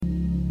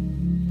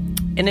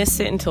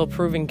innocent until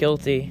proven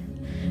guilty.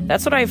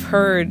 That's what I've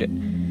heard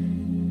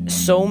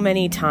so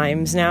many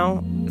times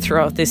now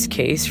throughout this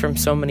case from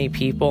so many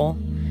people,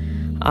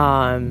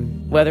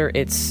 whether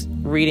it's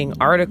reading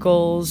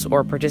articles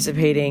or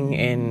participating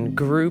in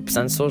groups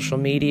on social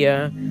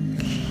media.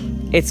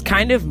 It's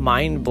kind of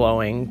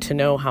mind-blowing to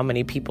know how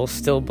many people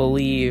still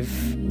believe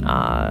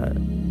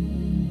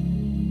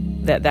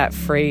that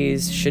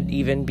phrase should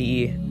even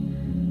be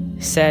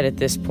said at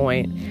this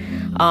point.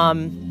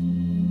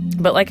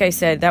 But like I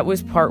said, that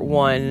was part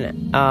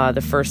one,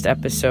 the first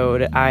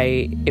episode.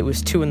 It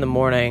was 2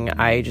 a.m.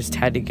 I just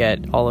had to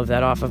get all of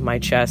that off of my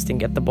chest and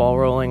get the ball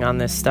rolling on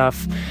this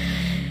stuff.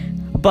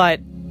 But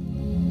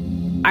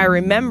I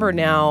remember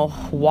now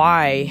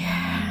why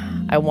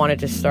I wanted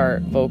to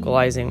start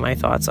vocalizing my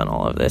thoughts on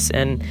all of this.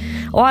 And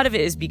a lot of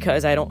it is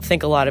because I don't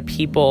think a lot of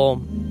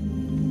people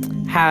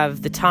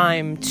have the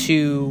time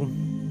to,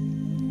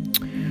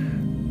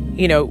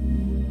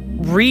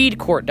 read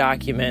court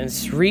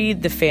documents,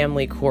 read the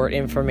family court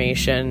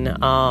information.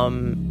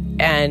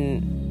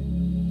 And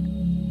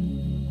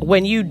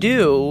when you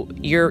do,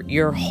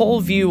 your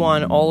whole view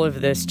on all of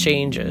this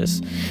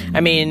changes.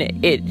 I mean,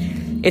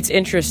 it's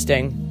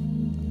interesting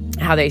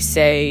how they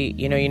say,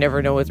 you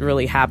never know what's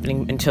really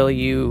happening until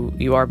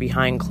you are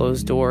behind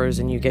closed doors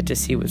and you get to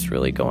see what's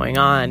really going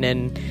on.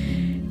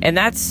 And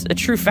that's a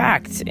true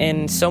fact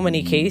in so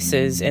many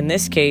cases. In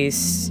this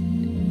case,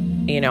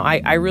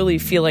 I really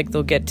feel like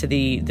they'll get to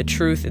the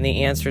truth and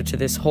the answer to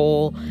this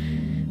whole,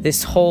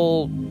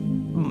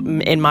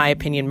 in my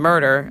opinion,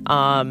 murder,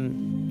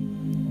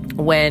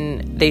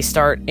 when they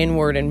start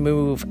inward and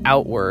move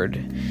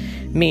outward,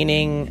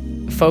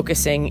 meaning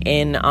focusing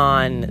in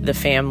on the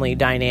family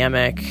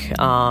dynamic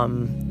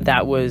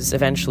that was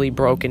eventually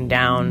broken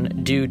down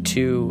due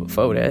to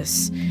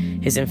Fotis,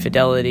 his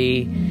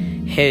infidelity,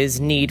 his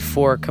need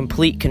for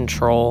complete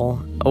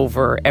control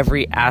over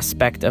every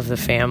aspect of the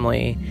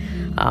family,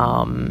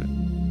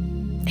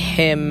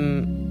 him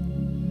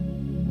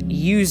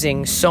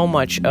using so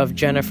much of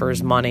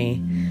Jennifer's money,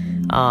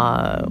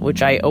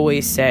 which I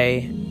always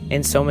say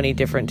in so many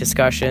different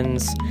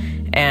discussions,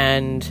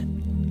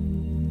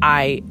 and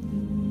I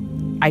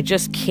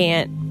just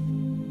can't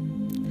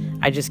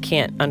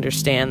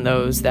understand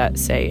those that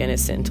say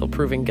innocent until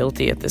proven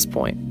guilty at this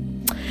point.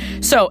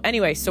 So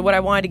anyway, what I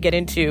wanted to get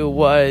into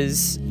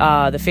was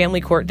the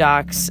family court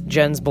docs,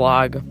 Jen's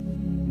blog,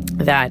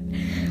 that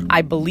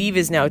I believe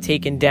is now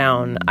taken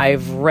down.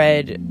 I've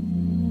read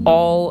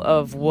all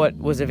of what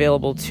was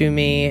available to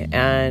me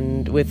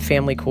and with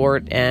family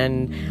court,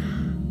 and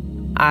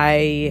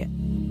I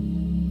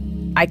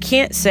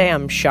can't say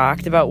I'm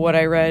shocked about what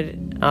I read.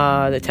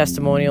 The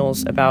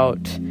testimonials about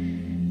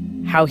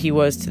how he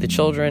was to the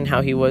children,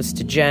 how he was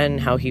to Jen,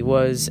 how he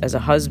was as a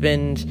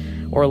husband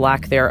or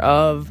lack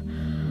thereof.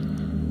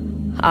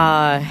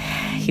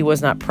 He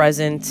was not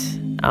present.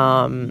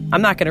 I'm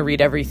not going to read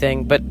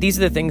everything, but these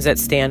are the things that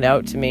stand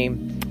out to me.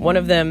 One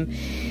of them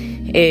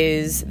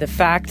is the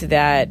fact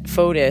that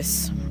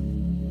Fotis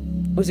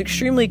was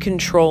extremely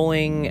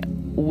controlling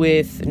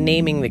with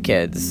naming the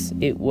kids.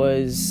 It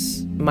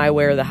was my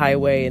way or the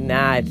highway in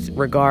that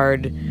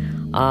regard.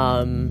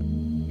 I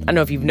don't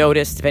know if you've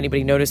noticed, if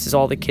anybody notices,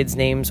 all the kids'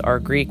 names are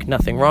Greek.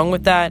 Nothing wrong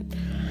with that.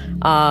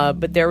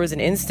 But there was an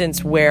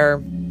instance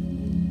where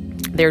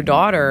their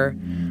daughter,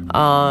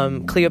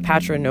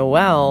 Cleopatra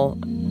Noel,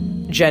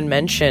 Jen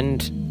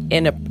mentioned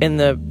in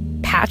the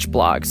Patch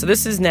blog. So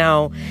this is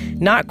now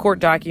not court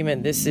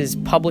document. This is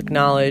public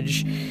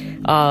knowledge.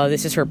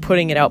 This is her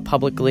putting it out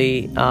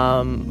publicly.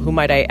 Who,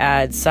 might I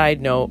add,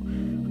 side note,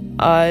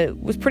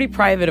 was pretty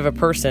private of a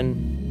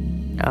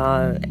person.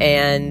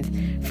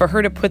 And for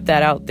her to put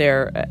that out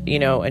there,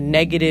 a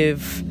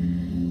negative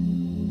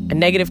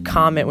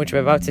comment, which I'm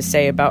about to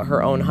say, about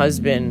her own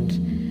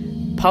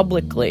husband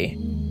publicly,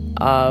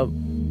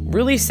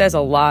 really says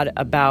a lot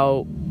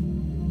about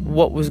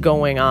what was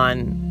going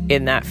on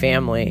in that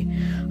family.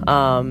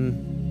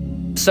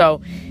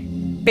 So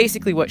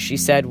basically what she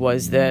said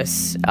was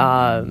this: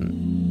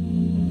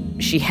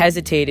 she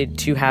hesitated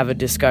to have a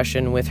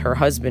discussion with her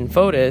husband,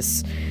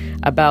 Fotis,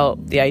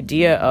 about the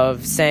idea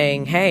of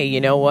saying, hey, you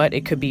know what?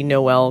 It could be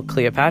Noel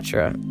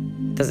Cleopatra.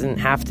 It doesn't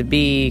have to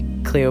be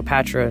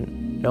Cleopatra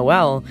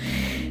Noel.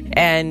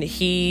 And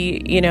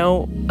he,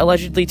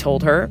 allegedly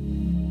told her,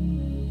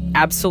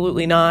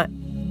 absolutely not.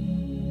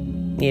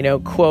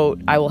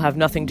 Quote, I will have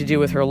nothing to do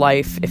with her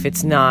life if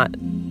it's not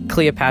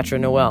Cleopatra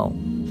Noel.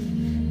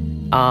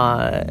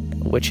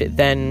 Which it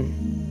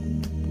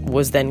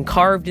was then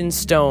carved in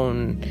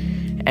stone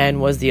and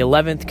was the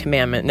 11th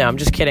commandment. No, I'm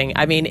just kidding.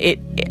 I mean,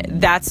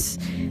 that's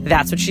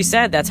what she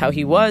said. That's how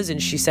he was.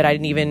 And she said, I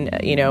didn't even,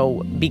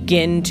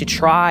 begin to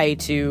try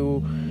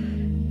to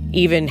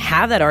even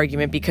have that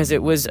argument because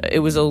it was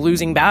a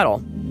losing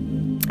battle.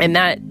 And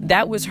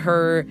that was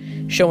her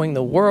showing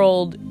the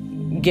world,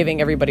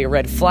 giving everybody a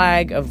red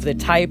flag of the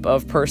type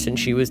of person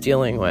she was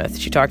dealing with.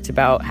 She talked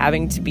about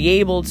having to be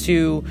able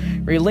to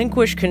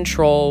relinquish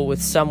control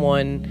with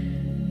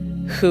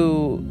someone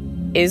who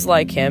is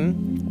like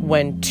him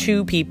when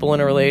two people in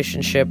a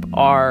relationship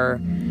are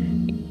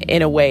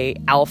in a way,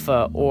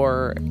 alpha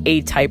or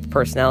A-type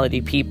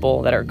personality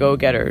people that are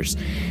go-getters.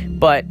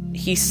 But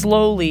he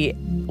slowly,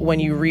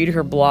 when you read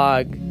her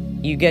blog,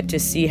 you get to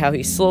see how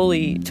he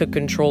slowly took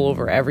control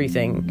over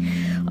everything.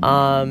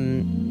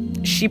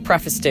 She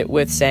prefaced it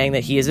with saying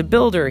that he is a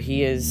builder.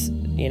 He is,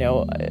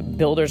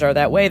 builders are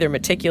that way. They're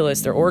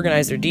meticulous, they're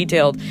organized, they're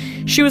detailed.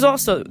 She was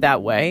also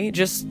that way,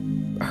 just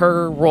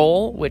her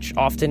role, which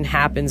often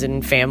happens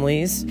in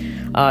families,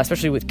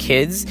 especially with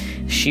kids.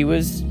 She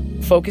was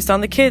focused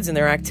on the kids and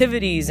their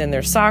activities and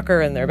their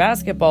soccer and their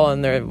basketball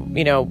and their,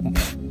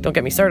 don't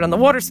get me started on the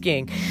water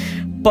skiing.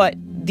 But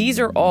these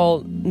are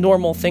all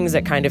normal things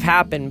that kind of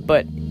happen.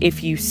 But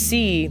if you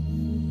see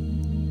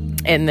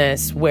in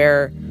this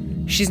where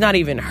she's not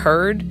even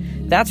heard,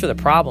 that's where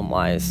the problem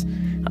lies.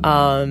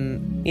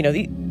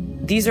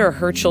 These are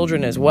her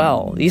children as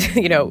well. These,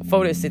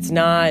 Fotis, it's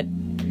not,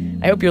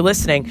 I hope you're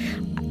listening.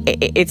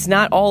 It's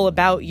not all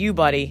about you,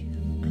 buddy.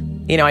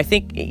 I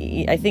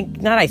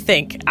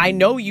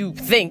know you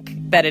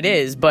think that it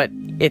is, but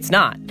it's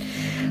not.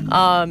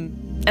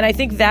 And I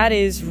think that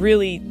is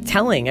really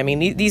telling. I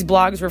mean, these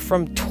blogs were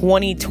from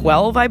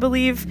 2012, I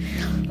believe.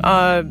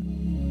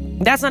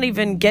 That's not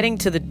even getting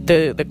to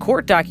the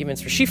court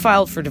documents where she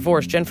filed for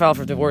divorce. Jen filed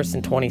for divorce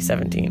in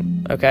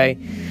 2017. Okay.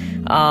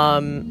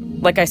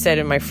 Like I said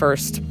in my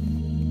first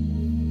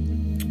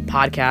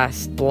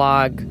podcast,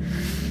 blog,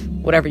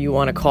 whatever you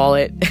want to call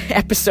it,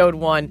 episode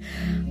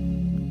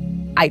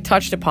 1, I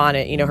touched upon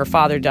it. Her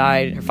father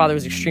died. Her father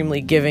was extremely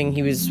giving.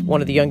 He was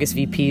one of the youngest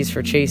VPs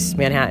for Chase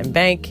Manhattan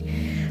Bank,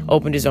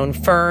 opened his own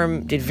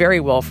firm, did very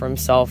well for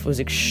himself, was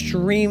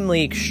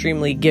extremely,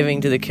 extremely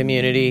giving to the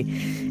community,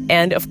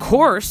 and of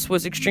course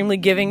was extremely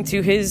giving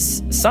to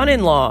his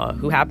son-in-law,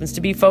 who happens to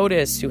be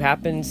Fotis, who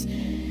happens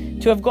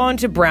to have gone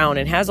to Brown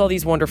and has all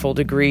these wonderful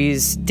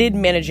degrees, did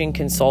managing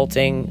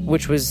consulting,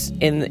 which was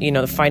in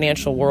the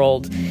financial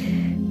world,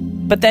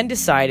 but then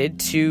decided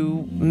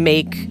to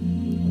make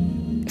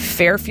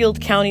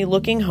Fairfield County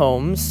looking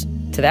homes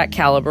to that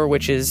caliber,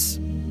 which is,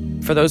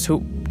 for those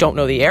who don't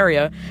know the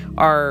area,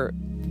 are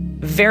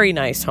very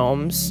nice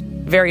homes,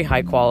 very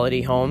high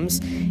quality homes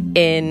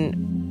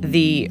in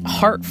the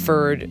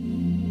Hartford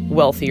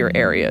wealthier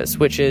areas,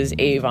 which is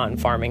Avon,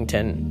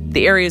 Farmington,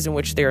 the areas in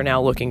which they are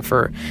now looking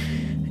for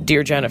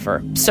Dear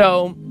Jennifer.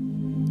 So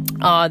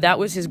that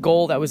was his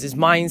goal. That was his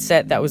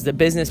mindset. That was the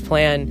business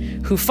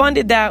plan. Who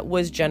funded that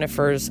was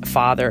Jennifer's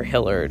father,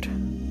 Hillard.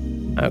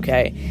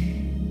 Okay.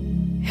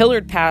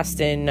 Hillard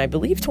passed in, I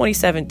believe,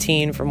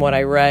 2017 from what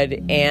I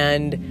read,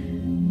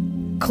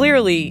 and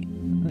clearly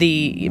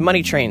the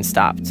money train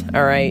stopped.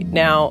 All right.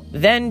 Now,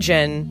 then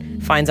Jen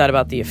finds out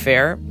about the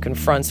affair,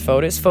 confronts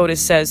Fotis. Fotis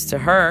says to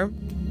her,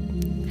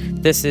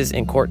 this is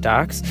in court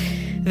docs,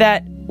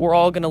 that we're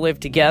all going to live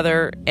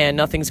together and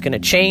nothing's going to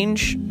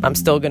change. I'm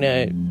still going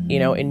to,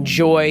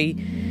 enjoy,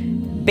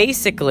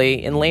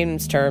 basically, in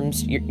layman's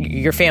terms,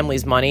 your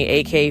family's money,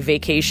 aka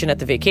vacation at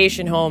the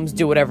vacation homes,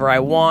 do whatever I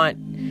want.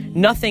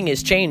 Nothing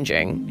is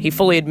changing. He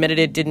fully admitted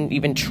it, didn't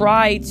even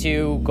try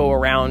to go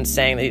around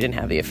saying that he didn't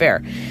have the affair,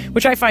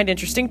 which I find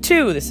interesting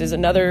too. This is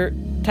another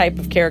type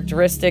of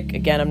characteristic.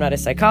 Again, I'm not a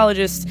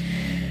psychologist,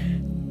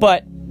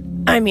 but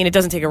I mean, it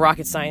doesn't take a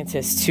rocket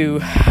scientist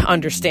to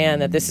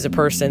understand that this is a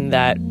person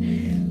that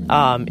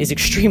is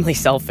extremely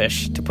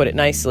selfish, to put it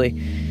nicely.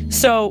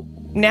 So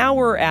now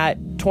we're at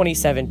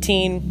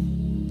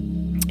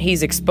 2017.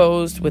 He's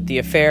exposed with the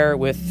affair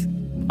with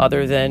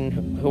other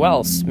than who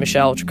else?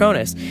 Michelle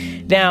Troconis.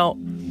 Now,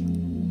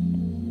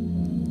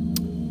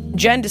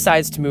 Jen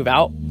decides to move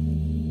out,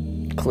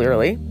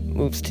 clearly,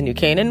 moves to New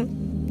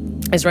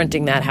Canaan, is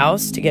renting that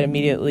house to get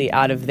immediately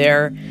out of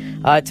there,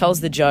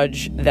 tells the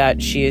judge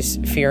that she is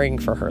fearing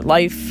for her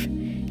life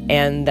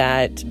and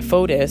that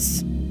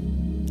Fotis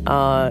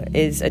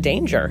is a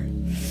danger.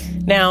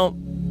 Now,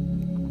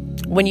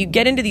 when you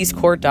get into these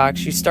court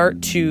docs, you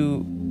start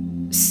to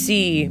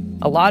see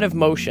a lot of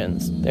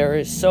motions. There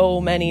is so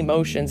many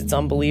motions, it's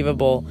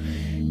unbelievable.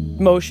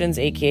 Motions,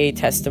 aka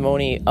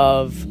testimony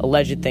of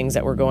alleged things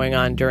that were going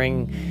on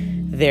during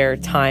their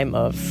time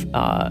of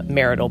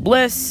marital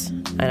bliss,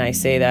 and I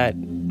say that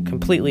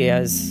completely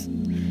as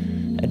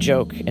a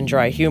joke and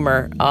dry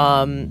humor.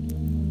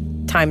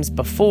 Times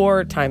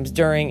before, times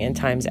during, and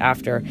times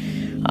after.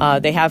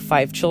 They have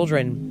 5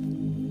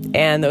 children,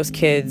 and those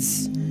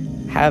kids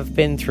have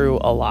been through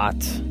a lot.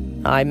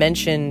 I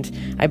mentioned,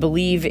 I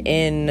believe,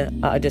 in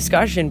a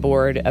discussion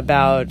board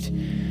about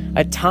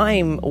a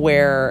time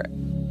where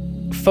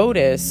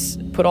Fotis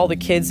put all the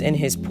kids in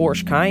his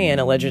Porsche Cayenne,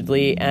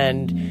 allegedly,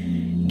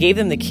 and gave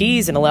them the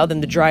keys and allowed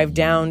them to drive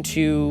down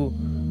to,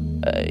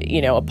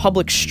 a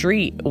public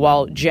street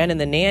while Jen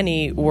and the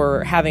nanny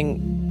were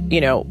having,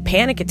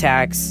 panic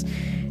attacks.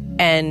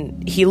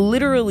 And he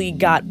literally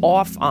got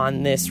off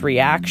on this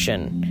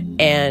reaction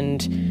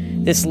and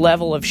this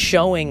level of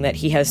showing that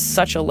he has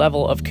such a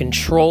level of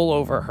control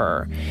over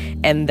her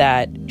and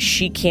that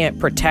she can't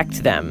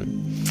protect them.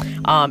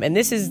 And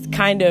this is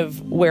kind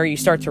of where you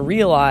start to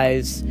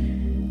realize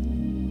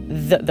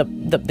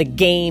the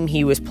game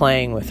he was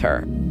playing with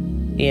her.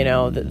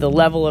 the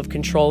level of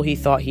control he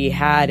thought he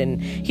had,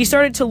 and he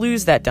started to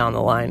lose that down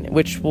the line,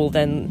 which we'll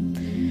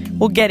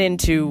get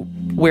into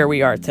where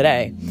we are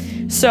today.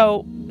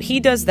 So he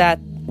does that,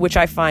 which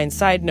I find,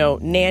 side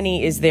note,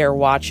 Nanny is there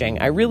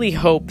watching. I really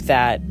hope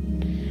that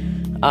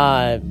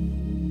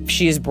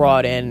she is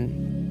brought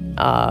in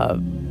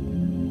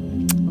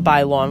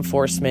by law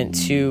enforcement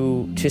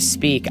to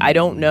speak. I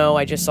don't know.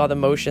 I just saw the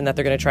motion that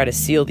they're going to try to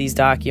seal these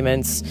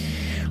documents.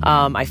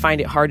 I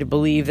find it hard to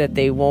believe that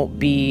they won't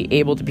be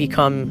able to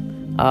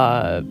become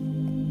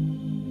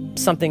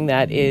something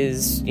that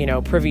is,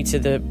 privy to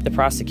the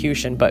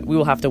prosecution, but we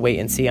will have to wait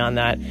and see on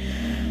that.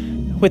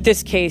 With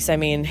this case, I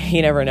mean,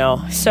 you never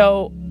know.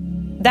 So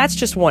that's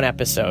just one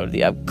episode.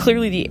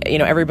 Clearly,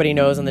 everybody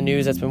knows on the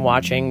news that's been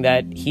watching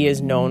that he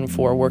is known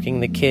for working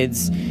the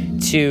kids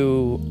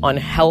to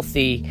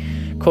unhealthy,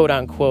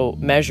 quote-unquote,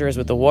 measures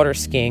with the water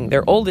skiing.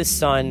 Their oldest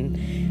son,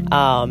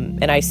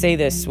 and I say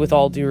this with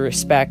all due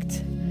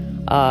respect,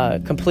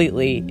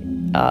 completely,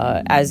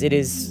 as it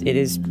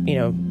is,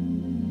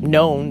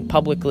 known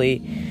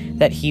publicly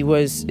that he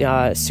was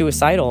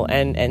suicidal,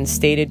 and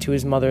stated to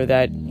his mother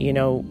that,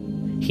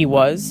 he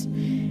was,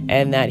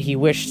 and that he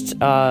wished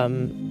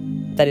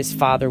that his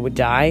father would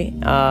die.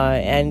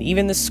 And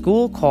even the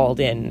school called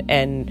in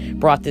and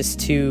brought this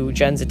to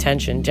Jen's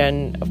attention.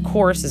 Jen, of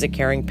course, as a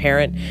caring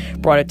parent,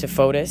 brought it to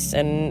FOTUS,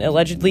 and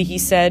allegedly he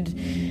said,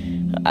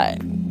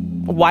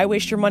 why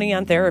waste your money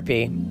on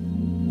therapy?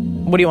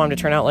 What do you want him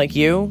to turn out like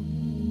you?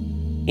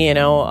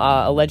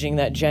 Alleging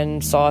that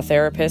Jen saw a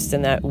therapist,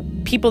 and that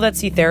people that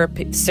see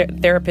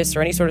therapists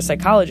or any sort of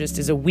psychologist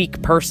is a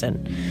weak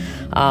person.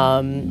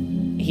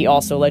 He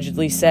also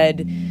allegedly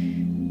said,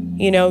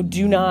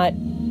 do not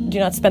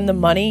spend the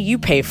money. You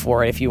pay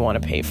for it if you want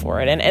to pay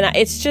for it. And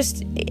it's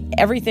just,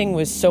 everything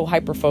was so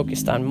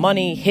hyper-focused on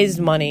money, his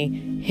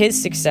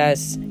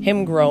success,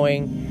 him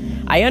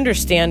growing. I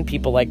understand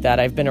people like that.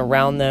 I've been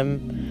around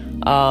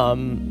them.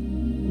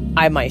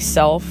 I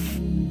myself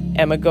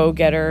am a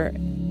go-getter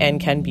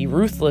and can be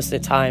ruthless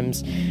at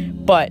times,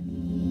 but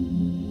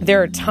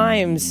there are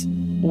times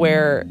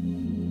where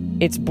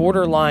it's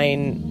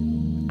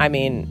borderline. I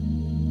mean,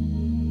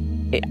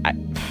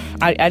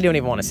 I don't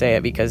even want to say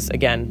it because,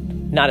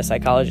 again, not a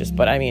psychologist,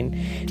 but I mean,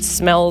 it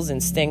smells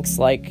and stinks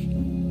like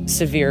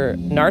severe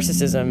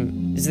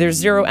narcissism. There's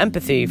zero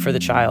empathy for the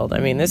child. I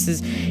mean, this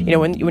is,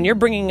 when you're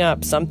bringing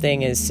up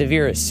something as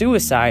severe as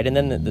suicide, and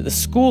then the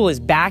school is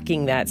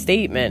backing that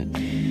statement,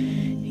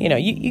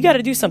 you got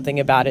to do something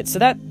about it. So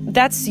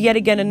that's yet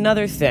again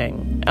another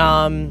thing.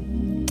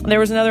 There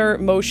was another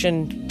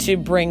motion to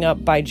bring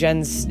up by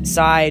Jen's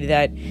side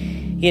that,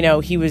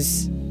 he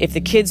was, if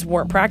the kids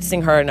weren't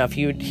practicing hard enough,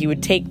 he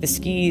would take the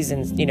skis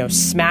and,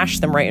 smash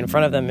them right in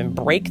front of them and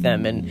break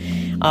them.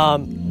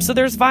 And so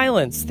there's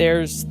violence.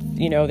 There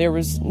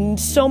was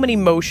so many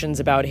motions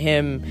about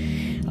him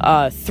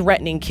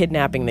threatening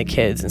kidnapping the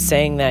kids and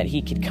saying that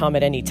he could come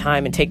at any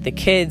time and take the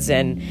kids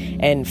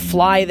and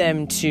fly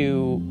them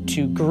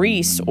to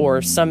Greece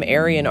or some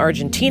area in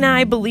Argentina,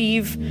 I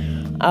believe,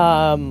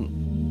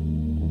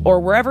 or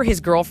wherever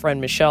his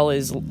girlfriend Michelle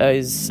is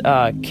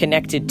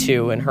connected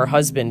to, and her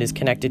husband is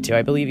connected to.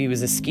 I believe he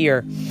was a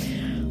skier.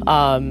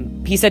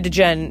 He said to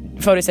Jen,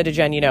 FOTUS said to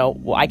Jen,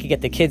 I could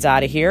get the kids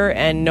out of here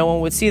and no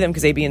one would see them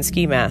because they'd be in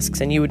ski masks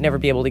and you would never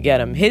be able to get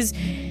them. His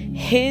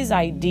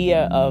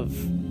idea of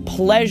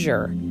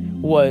pleasure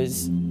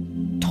was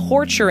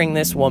torturing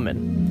this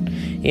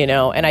woman,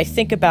 and I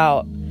think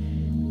about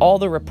all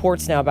the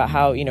reports now about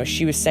how,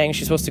 she was saying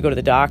she's supposed to go to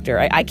the doctor.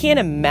 I can't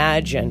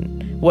imagine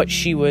what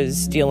she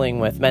was dealing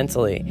with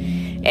mentally.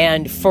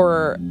 And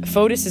for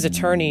FOTUS's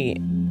attorney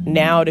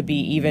now to be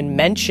even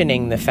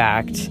mentioning the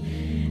fact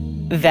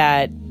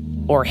that,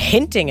 or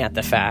hinting at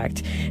the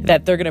fact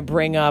that they're going to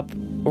bring up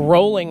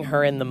rolling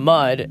her in the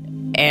mud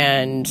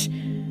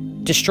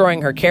and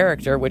destroying her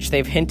character, which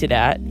they've hinted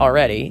at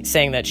already,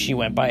 saying that she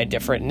went by a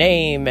different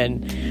name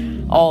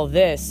and all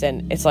this.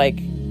 And it's like,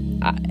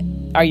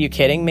 are you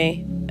kidding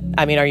me?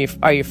 I mean, are you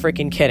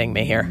freaking kidding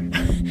me here?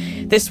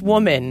 This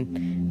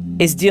woman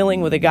is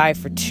dealing with a guy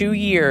for 2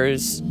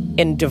 years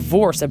in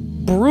divorce, a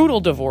brutal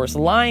divorce,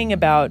 lying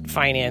about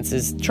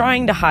finances,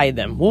 trying to hide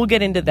them. We'll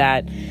get into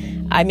that.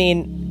 I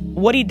mean,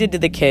 what he did to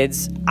the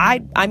kids,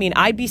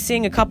 I'd be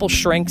seeing a couple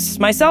shrinks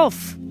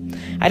myself.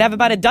 I'd have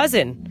about a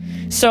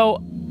dozen.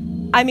 So,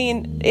 I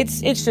mean,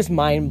 it's just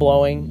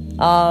mind-blowing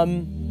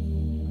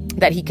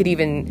that he could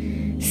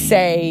even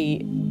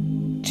say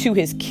to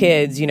his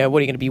kids, what are you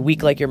going to be,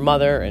 weak like your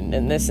mother,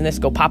 and this,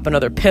 go pop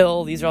another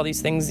pill. These are all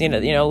these things,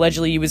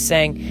 allegedly he was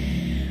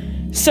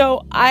saying.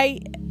 So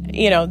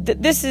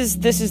this is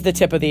the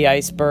tip of the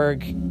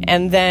iceberg.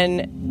 And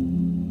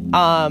then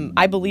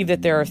I believe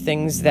that there are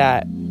things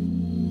that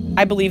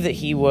I believe that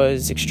he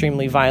was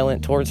extremely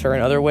violent towards her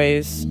in other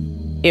ways,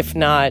 if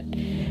not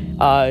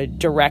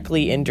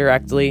directly,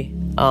 indirectly.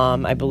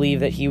 I believe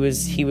that he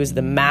was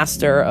the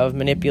master of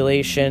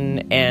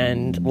manipulation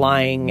and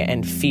lying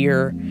and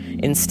fear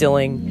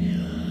instilling.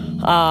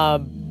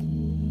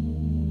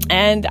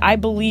 And I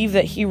believe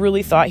that he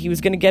really thought he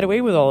was going to get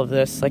away with all of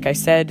this. Like I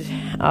said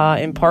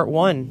in part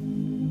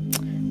one,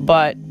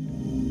 But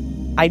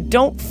I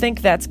don't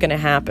think that's going to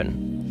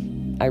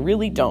happen. I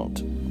really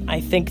don't.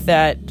 I think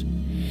that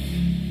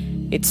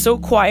it's so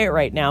quiet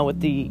right now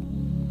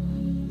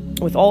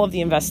with all of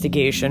the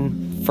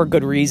investigation for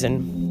good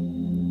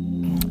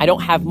reason. I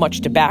don't have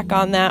much to back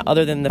on that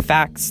other than the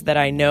facts that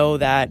I know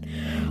that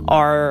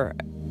are,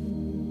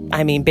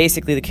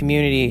 basically the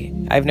community.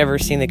 I've never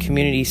seen the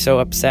community so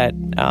upset,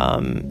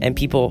 and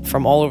people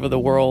from all over the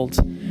world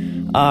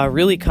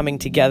really coming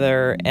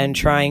together and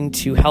trying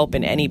to help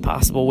in any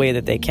possible way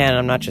that they can.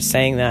 I'm not just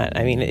saying that.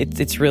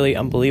 It's really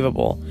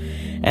unbelievable.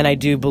 And I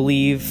do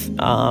believe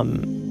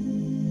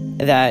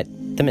that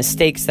the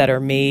mistakes that are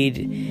made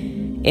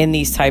in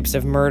these types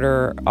of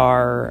murder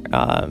are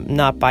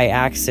not by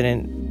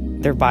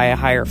accident. They're by a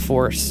higher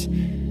force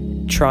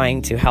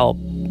trying to help,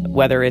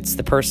 whether it's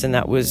the person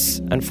that was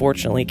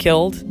unfortunately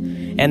killed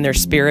and their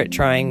spirit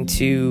trying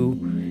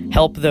to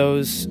help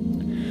those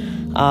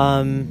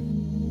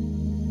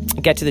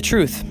get to the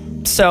truth.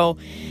 So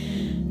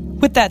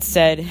with that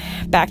said,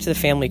 back to the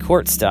family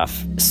court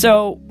stuff.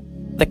 So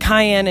the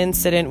Cayenne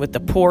incident with the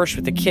Porsche,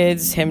 with the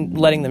kids, him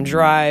letting them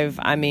drive,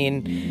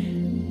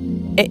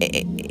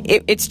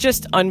 it's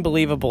just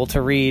unbelievable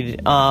to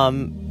read.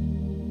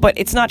 But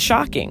it's not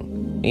shocking.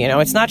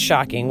 It's not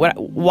shocking.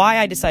 Why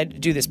I decided to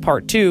do this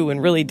part 2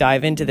 and really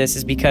dive into this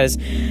is because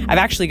I've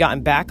actually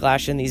gotten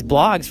backlash in these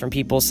blogs from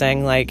people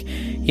saying, like,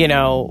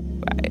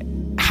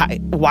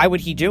 why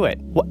would he do it?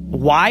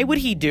 Why would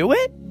he do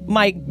it?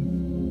 My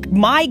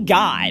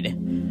God.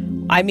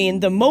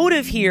 The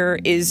motive here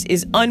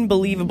is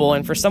unbelievable.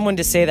 And for someone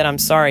to say that, I'm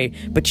sorry,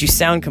 but you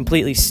sound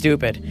completely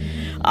stupid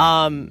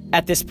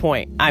at this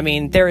point.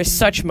 There is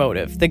such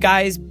motive. The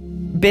guy's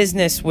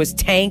business was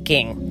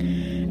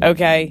tanking,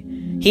 okay?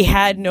 He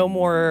had no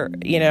more,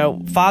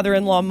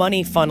 father-in-law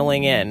money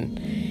funneling in.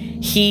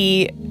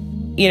 He,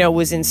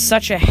 was in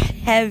such a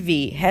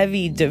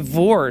heavy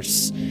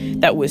divorce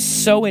that was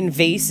so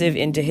invasive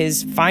into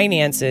his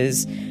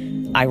finances,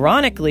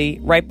 ironically,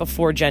 right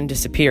before Jen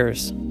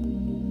disappears.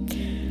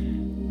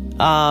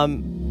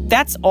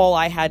 That's all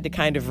I had to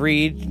kind of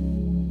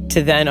read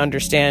to then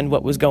understand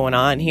what was going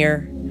on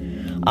here.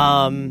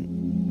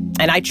 And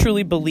I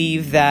truly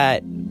believe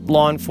that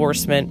law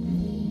enforcement,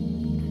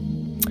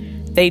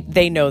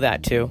 they know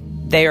that too.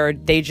 They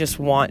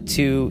want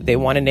to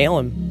nail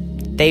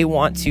him. They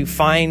want to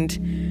find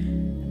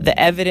the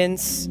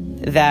evidence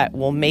that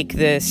will make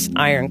this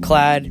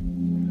ironclad,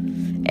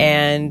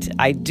 and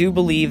I do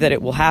believe that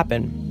it will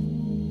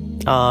happen.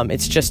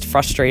 It's just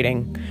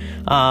frustrating.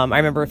 I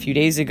remember a few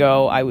days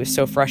ago, I was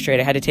so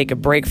frustrated I had to take a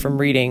break from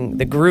reading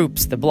the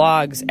groups, the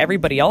blogs,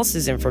 everybody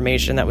else's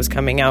information that was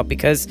coming out,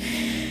 because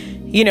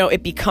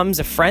it becomes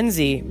a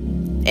frenzy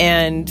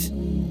and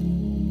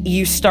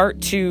you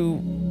start to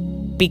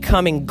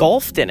become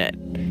engulfed in it.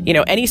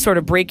 Any sort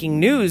of breaking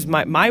news,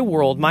 my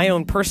world, my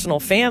own personal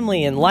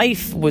family and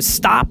life was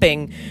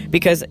stopping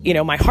because,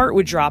 my heart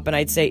would drop and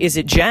I'd say, is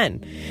it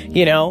Jen?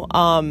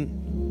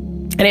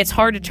 And it's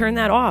hard to turn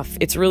that off.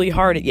 It's really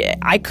hard.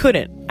 I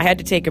couldn't. I had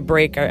to take a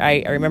break.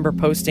 I remember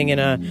posting in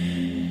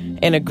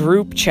a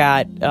group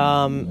chat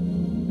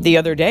the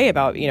other day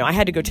about, I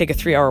had to go take a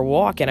 3-hour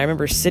walk, and I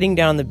remember sitting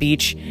down on the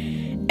beach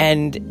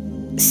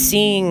and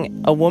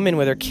seeing a woman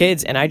with her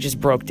kids, and I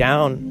just broke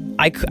down.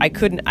 I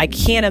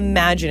can't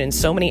imagine in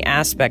so many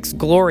aspects.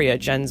 Gloria,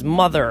 Jen's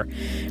mother,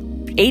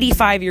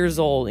 85 years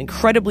old,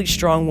 incredibly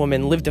strong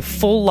woman, lived a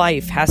full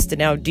life, has to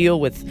now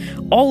deal with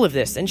all of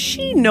this. And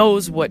she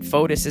knows what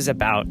Fotis is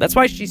about. That's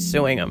why she's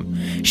suing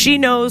him. She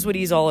knows what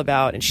he's all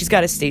about, and she's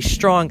got to stay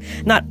strong,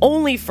 not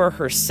only for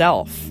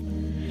herself,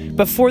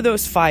 but for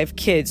those 5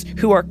 kids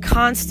who are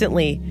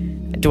constantly,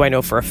 do I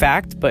know for a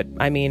fact, but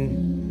I'm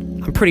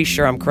pretty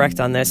sure I'm correct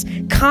on this,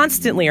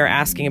 constantly are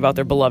asking about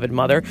their beloved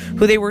mother,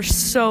 who they were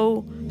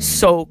so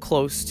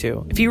close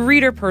to. If you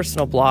read her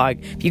personal blog,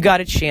 if you got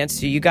a chance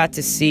to, you got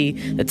to see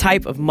the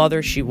type of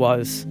mother she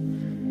was.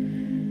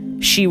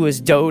 She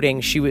was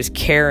doting. She was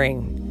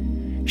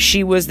caring.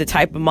 She was the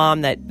type of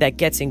mom that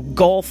gets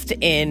engulfed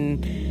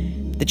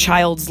in the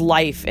child's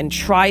life and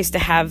tries to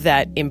have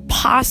that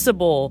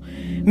impossible,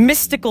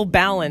 mystical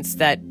balance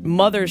that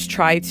mothers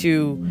try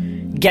to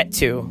get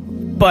to,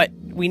 but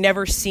we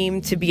never seem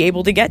to be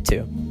able to get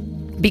to,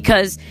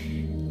 because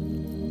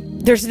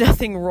there's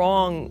nothing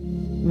wrong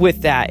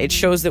with that. It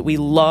shows that we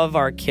love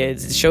our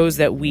kids. It shows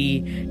that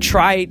we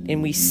try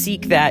and we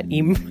seek that,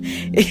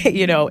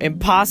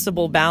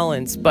 impossible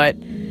balance, but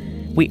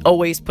we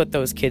always put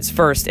those kids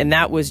first. And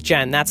that was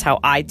Jen. That's how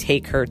I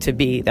take her to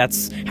be.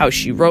 That's how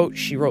she wrote.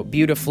 She wrote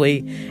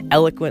beautifully,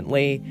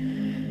 eloquently,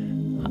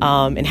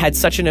 and had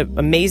such an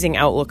amazing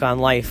outlook on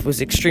life,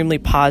 was extremely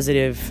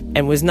positive,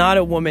 and was not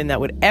a woman that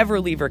would ever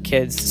leave her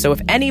kids. So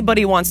if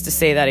anybody wants to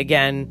say that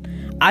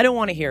again, I don't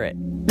want to hear it.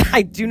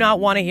 I do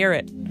not want to hear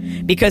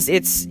it, because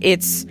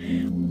it's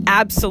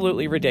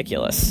absolutely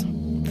ridiculous.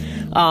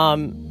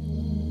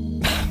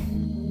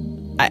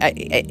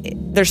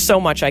 There's so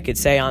much I could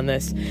say on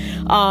this.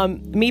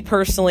 Me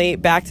personally,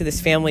 back to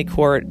this family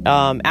court,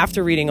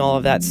 after reading all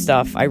of that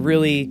stuff, I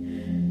really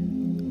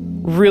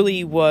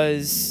really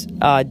was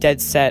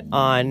dead set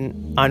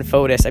on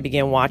Fotis. I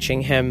began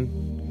watching him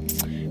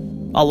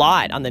a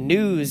lot on the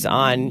news,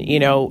 on,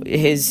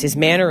 his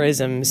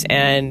mannerisms.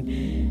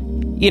 And,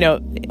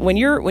 when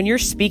you're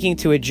speaking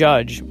to a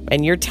judge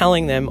and you're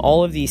telling them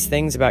all of these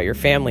things about your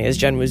family, as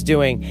Jen was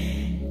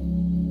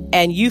doing,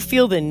 and you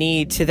feel the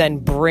need to then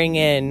bring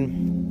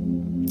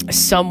in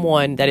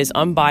someone that is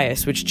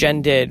unbiased, which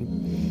Jen did,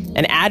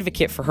 an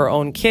advocate for her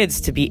own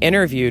kids, to be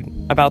interviewed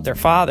about their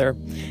father,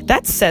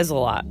 that says a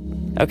lot,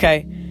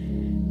 okay?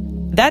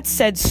 That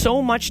said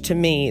so much to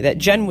me that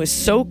Jen was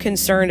so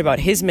concerned about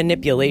his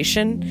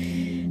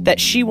manipulation that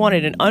she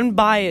wanted an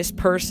unbiased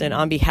person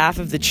on behalf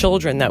of the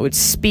children that would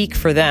speak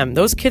for them.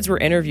 Those kids were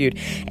interviewed,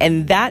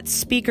 and that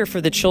speaker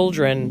for the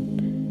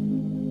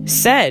children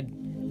said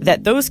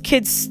that those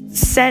kids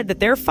said that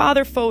their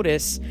father,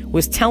 Fotis,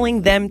 was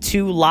telling them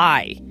to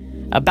lie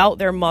about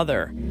their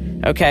mother,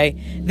 okay?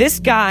 This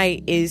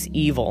guy is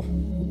evil,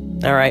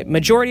 all right?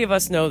 Majority of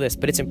us know this,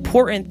 but it's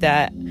important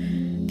that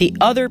the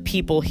other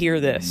people hear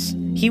this.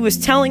 He was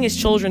telling his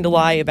children to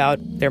lie about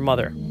their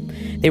mother.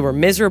 They were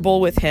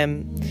miserable with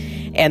him.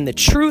 And the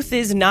truth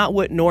is not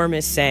what Norm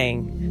is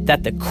saying,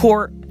 that the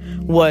court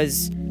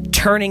was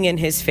turning in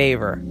his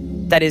favor.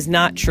 That is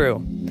not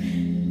true.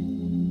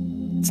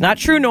 It's not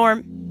true,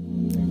 Norm.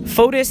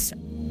 Fotis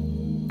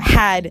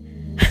had...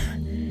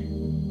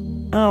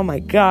 Oh my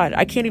God,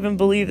 I can't even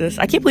believe this.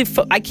 I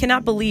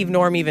cannot believe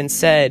Norm even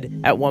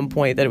said at one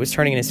point that it was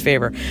turning in his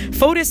favor.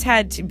 Fotis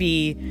had to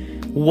be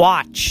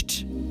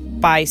watched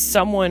by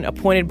someone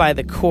appointed by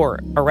the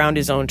court around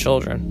his own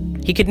children.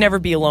 He could never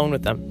be alone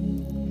with them.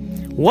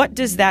 What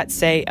does that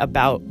say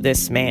about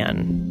this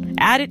man?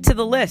 Add it to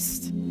the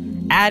list.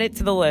 Add it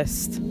to the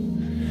list.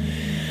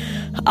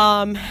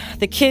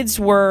 The kids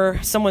were,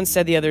 someone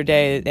said the other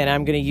day, and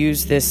I'm going to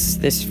use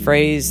this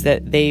phrase,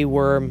 that they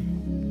were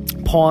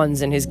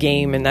pawns in his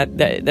game, and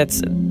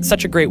that's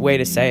such a great way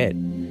to say it.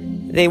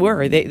 They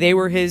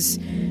were his,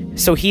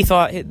 so he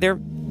thought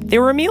they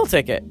were a meal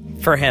ticket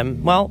for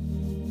him. Well,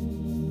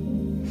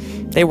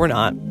 they were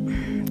not,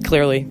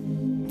 clearly.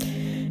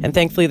 And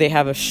thankfully they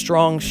have a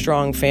strong,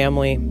 strong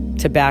family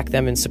to back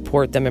them and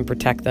support them and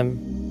protect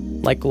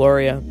them, like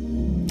Gloria,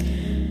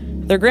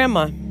 their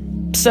grandma.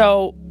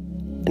 So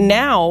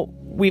now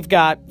we've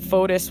got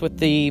Fotis with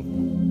the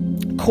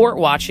court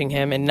watching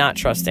him and not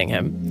trusting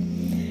him.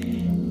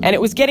 And it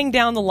was getting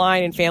down the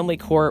line in family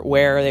court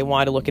where they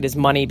wanted to look at his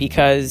money,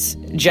 because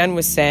Jen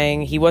was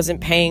saying he wasn't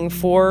paying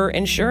for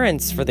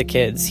insurance for the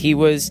kids. He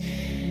was,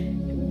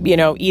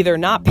 either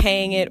not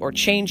paying it or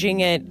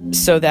changing it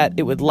so that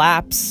it would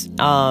lapse.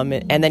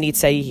 And then he'd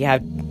say he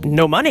had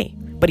no money.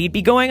 But he'd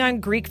be going on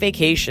Greek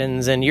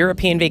vacations and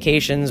European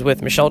vacations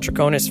with Michelle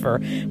Troconis for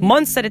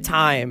months at a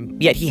time,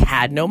 yet he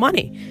had no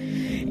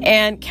money.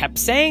 And kept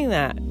saying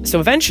that. So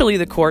eventually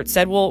the court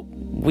said, well,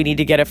 we need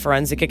to get a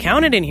forensic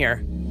accountant in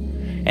here.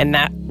 And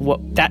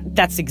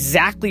that's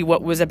exactly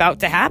what was about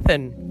to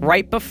happen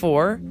right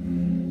before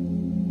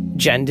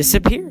Jen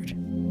disappeared.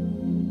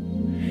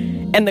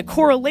 And the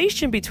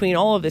correlation between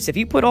all of this, if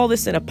you put all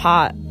this in a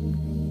pot,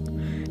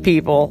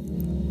 people,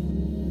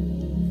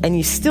 and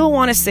you still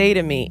want to say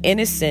to me,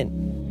 innocent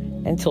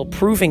until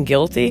proven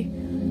guilty,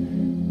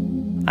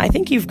 I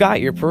think you've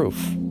got your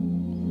proof.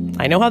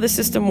 I know how the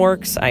system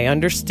works. I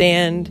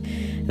understand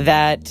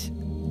that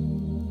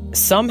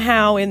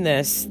somehow in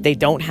this, they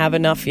don't have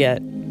enough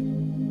yet.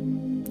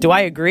 Do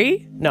I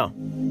agree? No.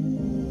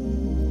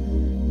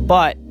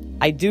 But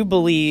I do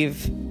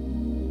believe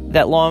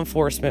that law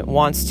enforcement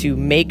wants to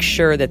make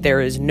sure that there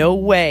is no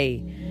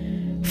way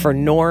for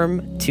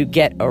Norm to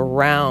get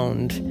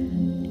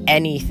around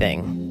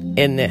anything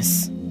in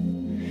this.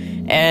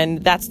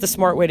 And that's the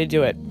smart way to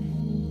do it.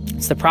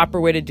 It's the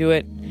proper way to do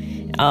it.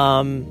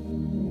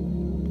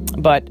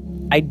 But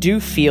I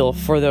do feel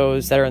for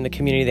those that are in the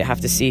community that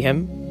have to see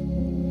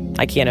him.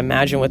 I can't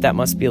imagine what that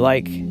must be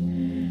like.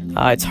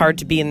 It's hard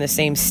to be in the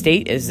same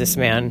state as this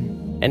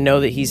man and know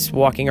that he's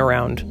walking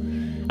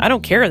around. I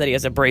don't care that he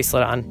has a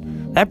bracelet on.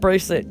 That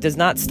bracelet does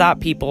not stop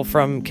people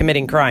from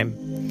committing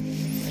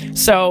crime.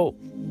 So,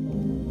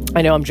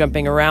 I know I'm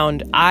jumping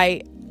around.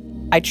 I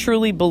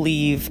truly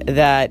believe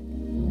that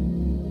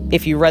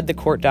if you read the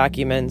court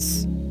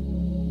documents,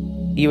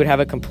 you would have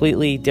a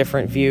completely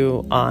different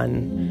view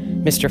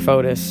on Mr.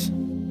 Fotis.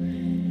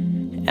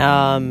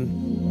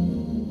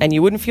 And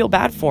you wouldn't feel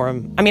bad for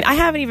him. I mean, I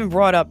haven't even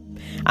brought up...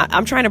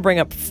 I'm trying to bring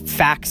up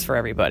facts for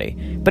everybody.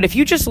 But if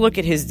you just look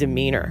at his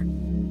demeanor,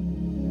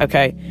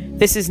 okay,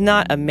 this is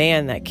not a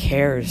man that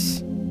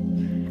cares.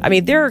 I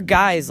mean, there are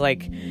guys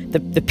like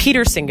the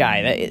Peterson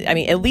guy.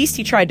 At least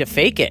he tried to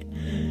fake it.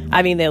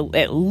 I mean,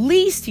 at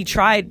least he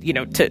tried,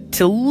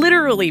 to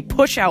literally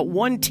push out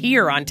one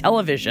tear on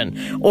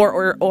television,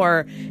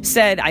 or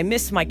said, I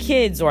miss my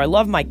kids, or I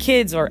love my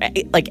kids, or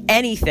like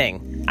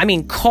anything. I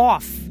mean,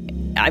 cough.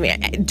 I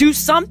mean, do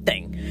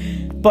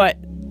something. But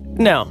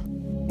no,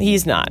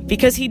 he's not,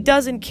 because he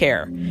doesn't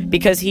care,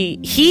 because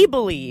he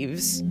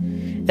believes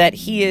that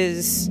he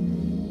is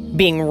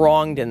being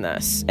wronged in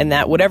this, and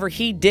that whatever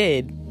he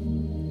did,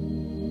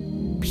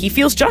 he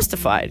feels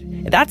justified.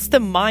 That's the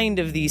mind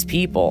of these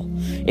people.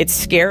 It's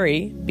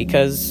scary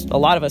because a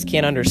lot of us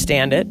can't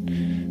understand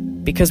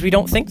it because we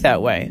don't think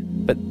that way.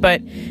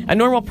 But a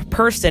normal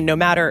person, no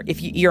matter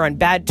if you're on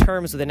bad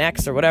terms with an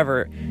ex or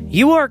whatever,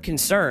 you are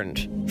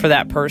concerned for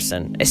that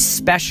person,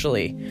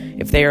 especially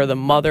if they are the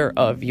mother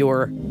of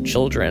your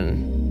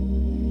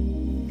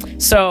children.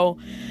 So,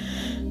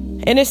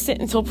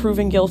 innocent until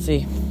proven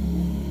guilty.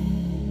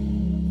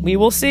 We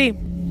will see.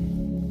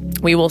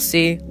 We will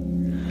see.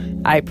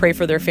 I pray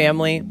for their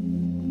family.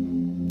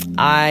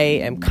 I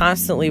am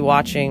constantly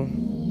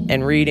watching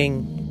and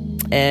reading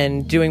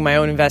and doing my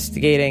own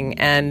investigating,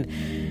 and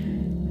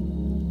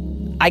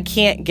I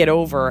can't get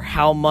over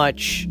how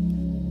much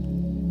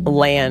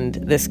land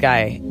this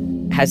guy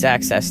has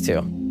access to.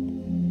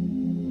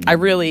 I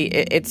really,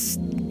 it's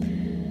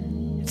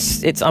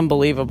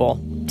unbelievable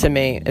to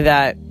me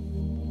that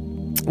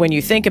when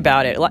you think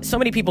about it, so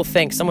many people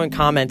think, someone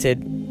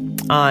commented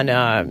on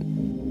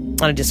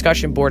a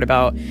discussion board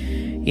about,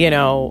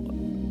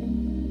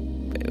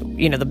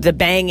 the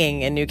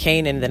banging in New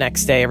Canaan the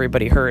next day.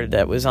 Everybody heard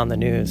that was on the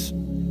news.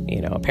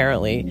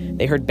 Apparently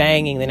they heard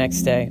banging the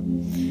next day.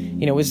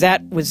 Was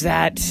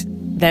that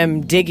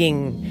them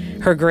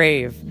digging her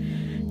grave?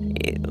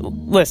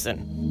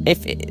 Listen,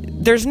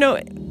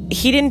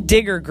 he didn't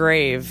dig her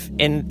grave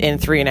in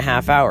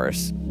 3.5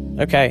 hours.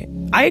 Okay.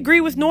 I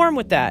agree with Norm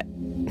with that.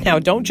 Now,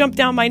 don't jump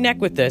down my neck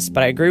with this,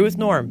 but I agree with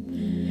Norm.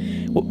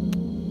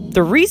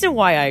 The reason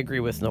why I agree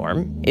with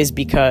Norm is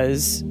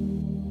because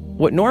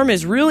what Norm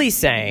is really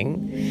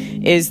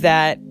saying is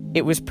that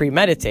it was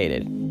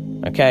premeditated.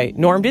 Okay.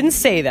 Norm didn't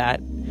say that.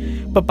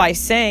 But by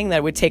saying that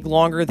it would take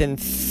longer than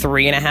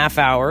 3.5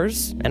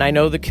 hours, and I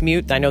know the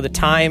commute, I know the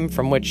time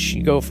from which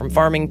you go from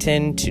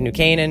Farmington to New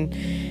Canaan,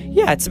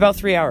 yeah, it's about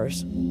 3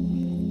 hours.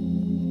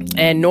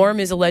 And Norm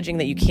is alleging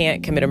that you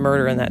can't commit a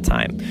murder in that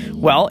time.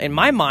 Well, in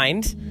my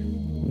mind,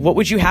 what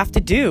would you have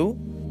to do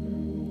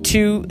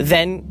to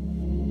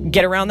then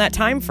get around that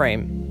time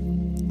frame?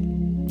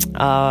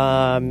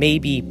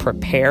 Maybe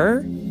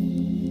prepare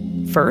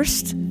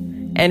first.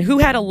 And who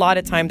had a lot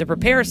of time to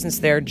prepare since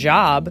their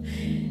job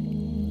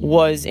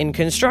was in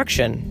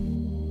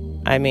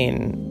construction? I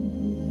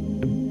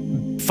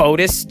mean,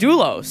 Fotis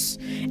Dulos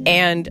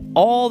and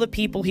all the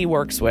people he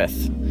works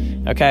with.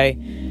 Okay.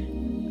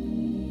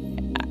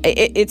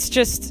 It's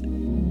just,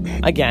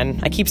 again,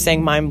 I keep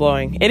saying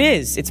mind-blowing. It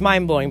is. It's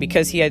mind-blowing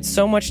because he had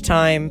so much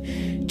time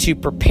to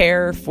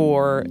prepare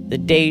for the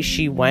day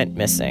she went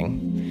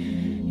missing.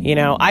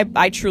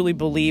 I truly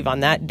believe on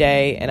that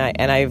day,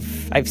 and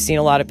I've seen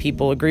a lot of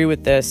people agree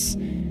with this,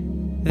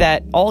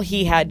 that all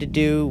he had to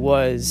do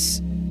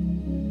was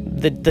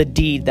the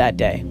deed that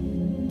day.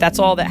 That's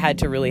all that had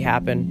to really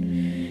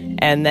happen.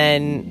 And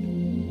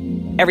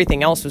then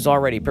everything else was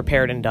already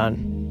prepared and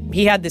done.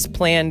 He had this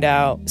planned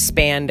out,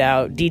 spanned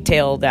out,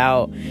 detailed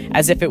out,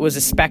 as if it was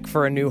a spec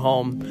for a new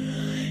home.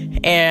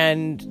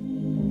 And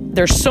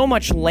there's so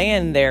much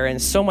land there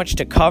and so much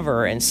to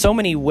cover and so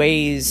many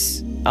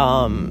ways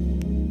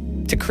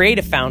to create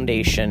a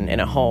foundation in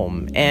a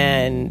home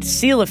and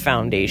seal a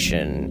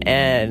foundation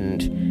and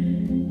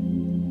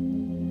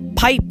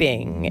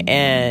piping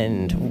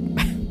and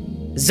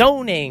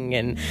zoning,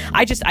 and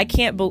I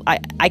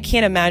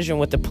can't imagine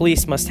what the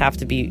police must have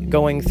to be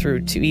going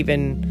through to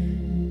even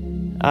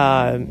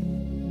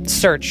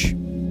search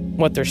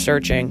what they're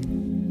searching.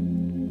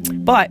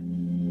 But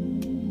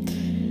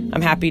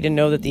I'm happy to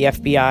know that the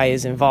FBI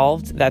is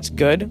involved. That's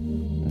good.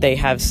 They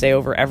have say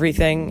over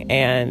everything,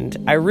 and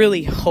I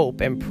really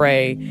hope and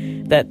pray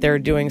that they're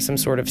doing some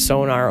sort of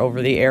sonar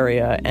over the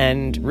area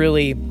and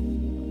really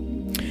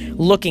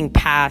looking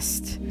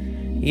past,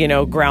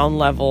 ground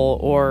level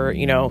or,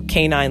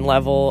 canine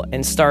level,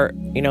 and start,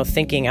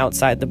 thinking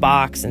outside the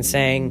box and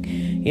saying,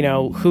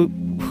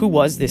 who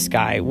was this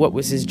guy? What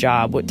was his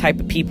job? What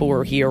type of people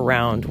were he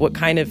around? What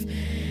kind of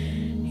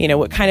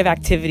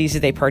activities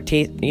did they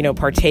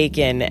partake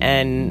in?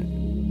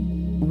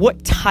 And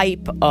what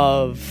type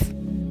of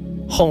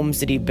homes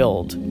did he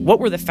build? What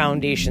were the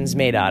foundations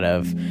made out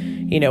of?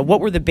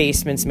 What were the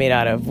basements made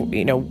out of?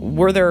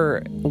 Were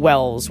there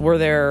wells? Were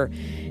there,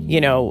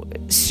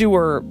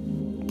 sewer,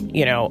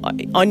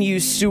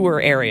 unused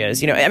sewer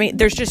areas?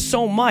 There's just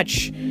so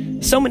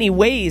many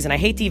ways, and I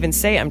hate to even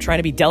say it, I'm trying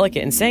to be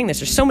delicate in saying this.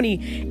 There's so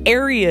many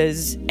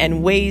areas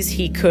and ways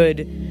he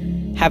could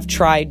have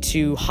tried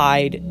to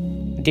hide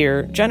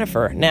dear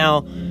Jennifer.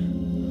 Now,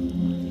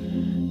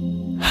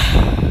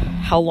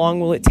 how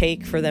long will it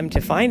take for them to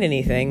find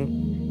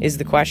anything is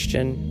the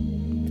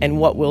question, and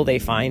what will they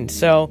find?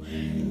 So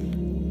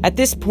at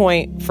this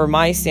point, for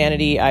my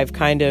sanity, I've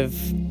kind of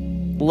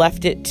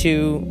left it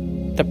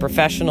to the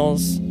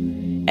professionals,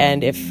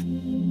 and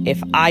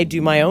if I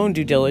do my own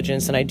due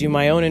diligence and I do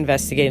my own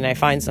investigating and I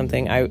find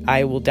something,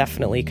 I will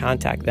definitely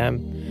contact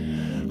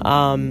them.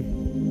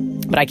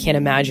 But I can't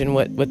imagine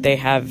what they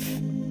have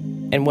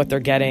and what they're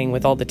getting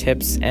with all the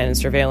tips and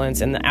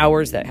surveillance and the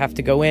hours that have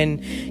to go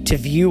in to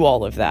view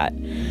all of that.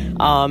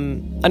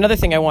 Another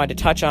thing I wanted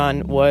to touch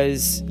on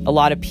was a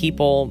lot of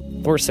people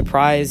were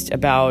surprised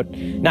about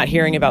not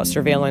hearing about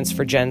surveillance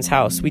for Jen's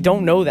house. We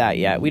don't know that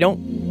yet. We don't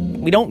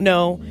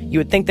know. You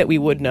would think that we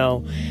would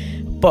know,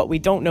 but we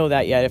don't know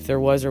that yet if there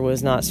was or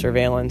was not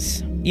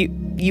surveillance.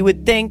 You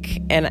would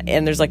think,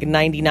 and there's like a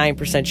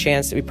 99%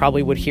 chance that we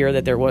probably would hear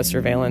that there was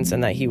surveillance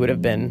and that he would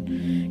have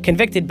been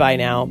convicted by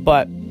now,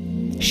 but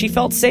she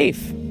felt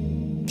safe.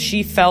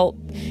 She felt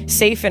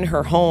safe in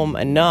her home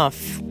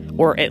enough,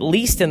 or at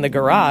least in the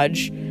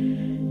garage,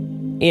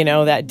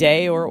 that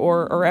day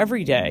or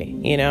every day.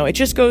 It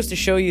just goes to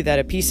show you that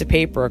a piece of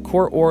paper, a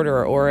court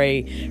order or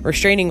a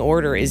restraining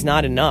order is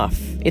not enough.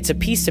 It's a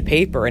piece of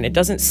paper, and it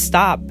doesn't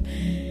stop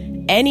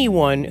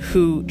anyone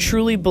who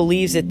truly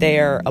believes that they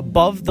are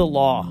above the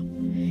law.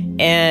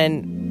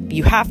 And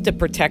you have to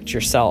protect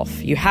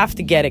yourself. You have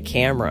to get a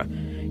camera.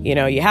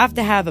 You have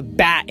to have a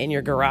bat in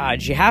your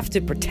garage. You have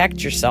to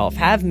protect yourself.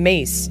 Have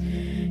mace.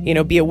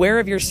 Be aware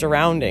of your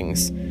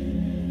surroundings.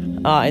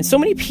 And so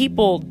many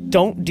people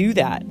don't do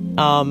that.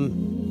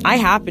 I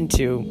happen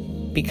to,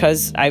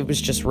 because I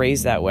was just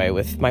raised that way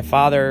with my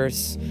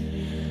father's,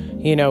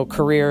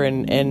 career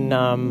in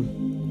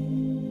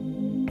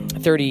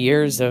 30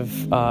 years of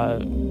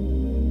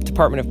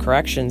Department of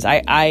Corrections.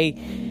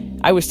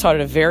 I was taught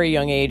at a very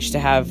young age to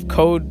have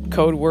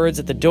code words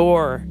at the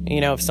door,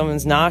 if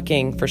someone's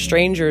knocking, for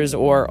strangers,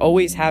 or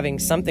always having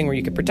something where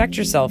you could protect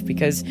yourself,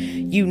 because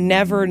you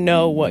never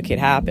know what could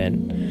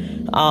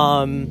happen.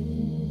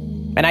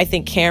 And I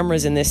think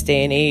cameras in this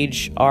day and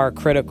age are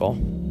critical.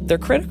 They're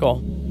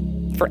critical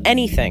for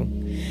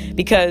anything,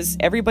 because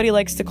everybody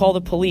likes to call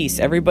the police.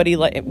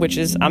 Which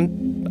is,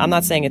 I'm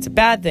not saying it's a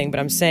bad thing, but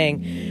I'm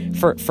saying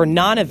for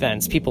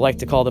non-events, people like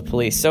to call the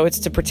police. So it's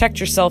to protect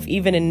yourself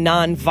even in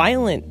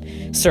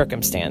non-violent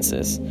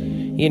circumstances,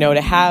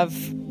 to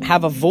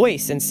have a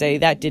voice and say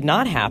that did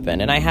not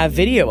happen, and I have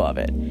video of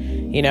it.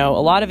 A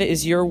lot of it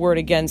is your word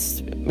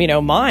against,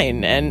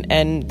 mine,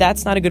 and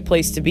that's not a good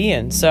place to be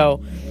in.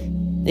 So,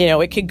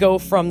 it could go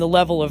from the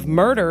level of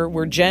murder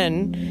where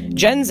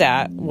Jen's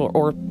at,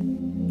 or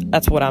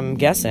that's what I'm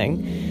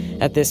guessing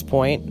at this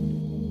point.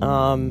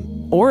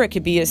 Or it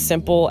could be as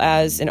simple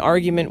as an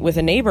argument with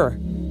a neighbor,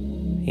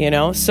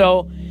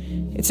 So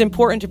it's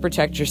important to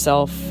protect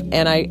yourself.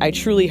 And I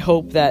truly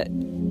hope that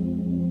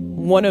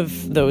one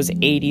of those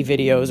 80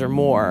 videos or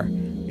more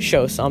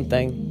show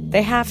something.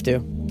 They have to.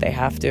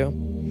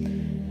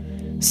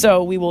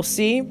 So we will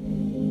see.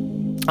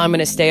 I'm going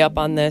to stay up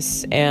on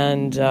this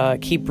and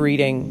keep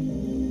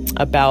reading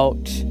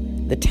about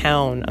the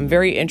town. I'm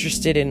very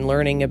interested in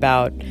learning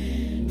about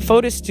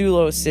Fotis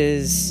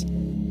Doulos'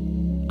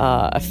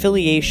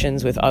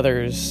 affiliations with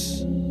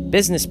others,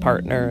 business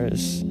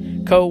partners,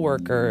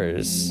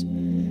 co-workers,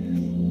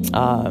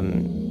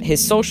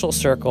 his social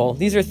circle.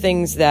 These are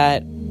things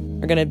that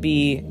are going to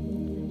be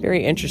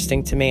very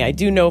interesting to me. I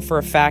do know for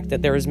a fact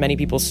that there was many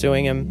people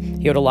suing him.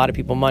 He owed a lot of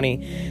people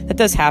money. That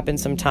does happen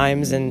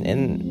sometimes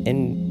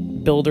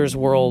in builders'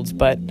 worlds,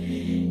 but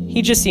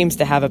he just seems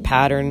to have a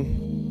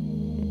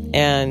pattern.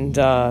 And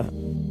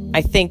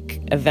I think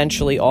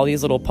eventually all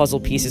these little puzzle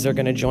pieces are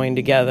going to join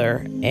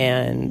together,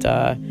 and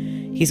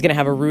he's going to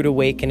have a rude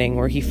awakening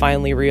where he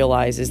finally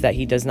realizes that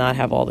he does not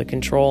have all the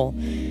control,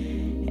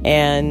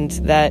 and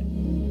that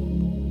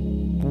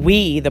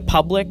we, the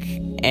public,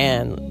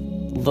 and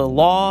the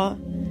law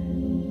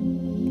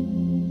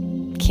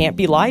can't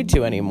be lied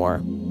to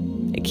anymore.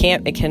 It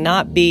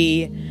cannot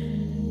be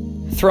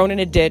thrown in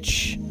a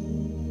ditch,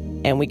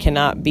 and we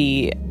cannot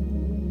be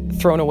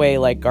thrown away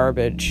like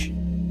garbage.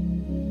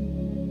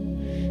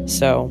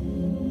 So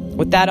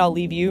with that, I'll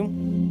leave you,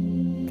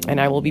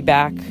 and I will be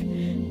back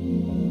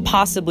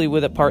possibly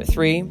with a part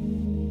 3,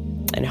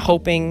 and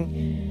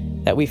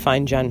hoping that we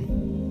find Jen.